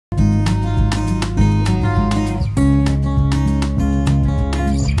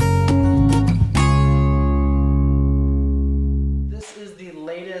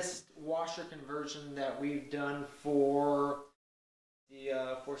that we've done for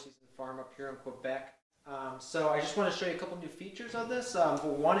the Four Seasons Farm up here in Quebec. So I just want to show you a couple new features of this. For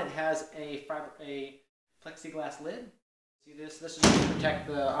one, it has a plexiglass lid. See this? This is to protect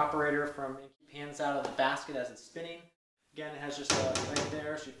the operator from keep hands out of the basket as it's spinning. Again, it has just a right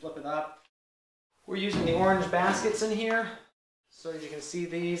there, so you flip it up. We're using the orange baskets in here. So you can see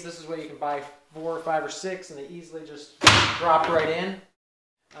these. This is where you can buy 4, 5, or 6, and they easily just drop right in.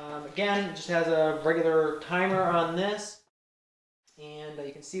 Again, it just has a regular timer on this. And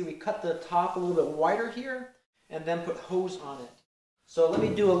you can see we cut the top a little bit wider here and then put hose on it. So let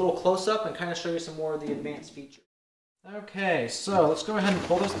me do a little close-up and kind of show you some more of the advanced features. Okay, so let's go ahead and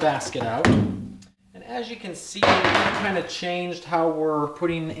pull this basket out. And as you can see, we kind of changed how we're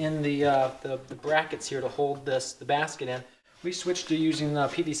putting in the brackets here to hold the basket in. We switched to using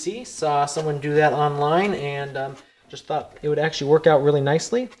PVC. Saw someone do that online and just thought it would actually work out really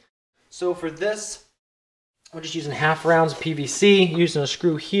nicely. So for this, we're just using half rounds of PVC, using a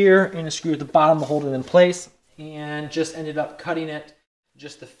screw here and a screw at the bottom to hold it in place, and just ended up cutting it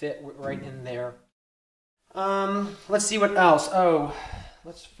just to fit right in there. Let's see what else. Oh,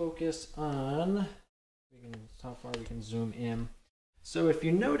 let's focus on how far we can zoom in. So if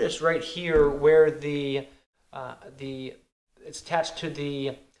you notice right here where it's attached to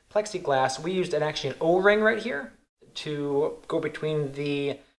the plexiglass, we used actually an O-ring right here to go between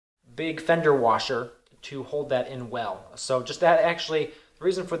the big fender washer to hold that in well. So just that actually, the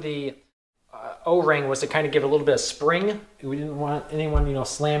reason for the O-ring was to kind of give it a little bit of spring. We didn't want anyone,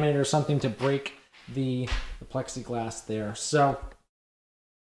 slamming it or something to break the plexiglass there. So,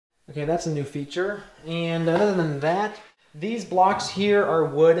 okay, that's a new feature. And other than that, these blocks here are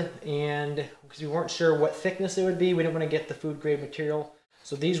wood, and because we weren't sure what thickness it would be, we didn't want to get the food grade material.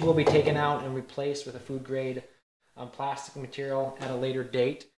 So these will be taken out and replaced with a food grade plastic material at a later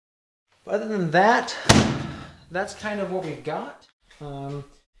date. But other than that, that's kind of what we've got.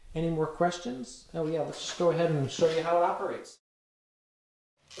 Any more questions? Oh yeah, let's just go ahead and show you how it operates.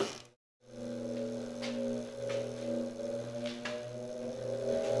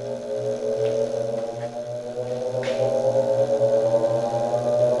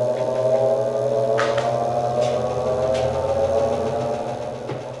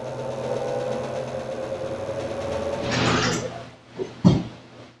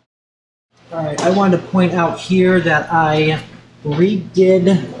 Alright, I wanted to point out here that I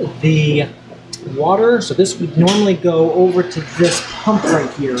redid the water. So this would normally go over to this pump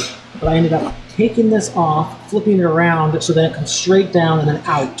right here, but I ended up taking this off, flipping it around so that it comes straight down and then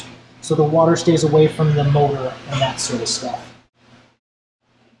out. So the water stays away from the motor and that sort of stuff.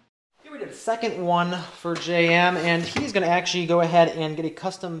 Here we did a second one for JM, and he's going to actually go ahead and get a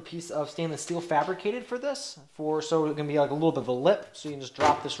custom piece of stainless steel fabricated for this. So it can be like a little bit of a lip, so you can just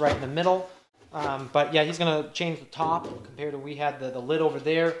drop this right in the middle. But yeah, he's going to change the top compared to we had the lid over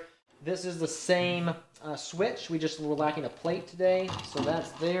there. This is the same switch. We just were lacking a plate today, so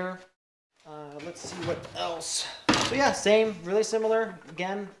that's there. Let's see what else. So yeah, same, really similar.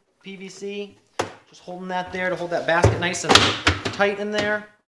 Again, PVC. Just holding that there to hold that basket nice and tight in there.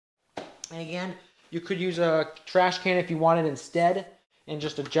 And again, you could use a trash can if you wanted instead, and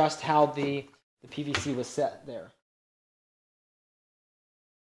just adjust how the PVC was set there.